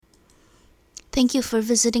Thank you for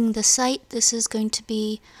visiting the site. This is going to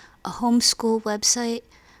be a homeschool website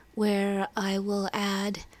where I will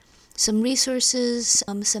add some resources,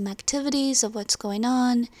 some activities of what's going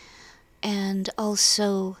on, and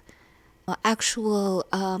also actual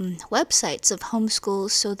websites of homeschools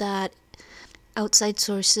so that outside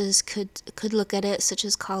sources could look at it, such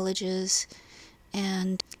as colleges,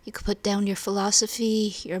 and you could put down your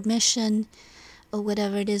philosophy, your mission, or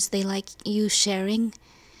whatever it is they like you sharing.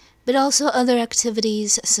 But also other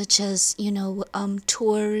activities such as,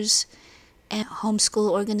 tours and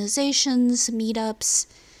homeschool organizations, meetups,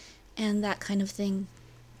 and that kind of thing.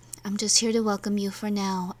 I'm just here to welcome you for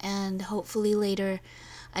now, and hopefully later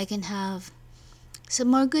I can have some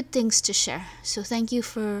more good things to share. So thank you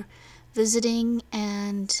for visiting,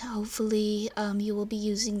 and hopefully you will be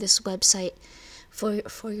using this website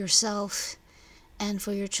for yourself and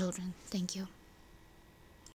for your children. Thank you.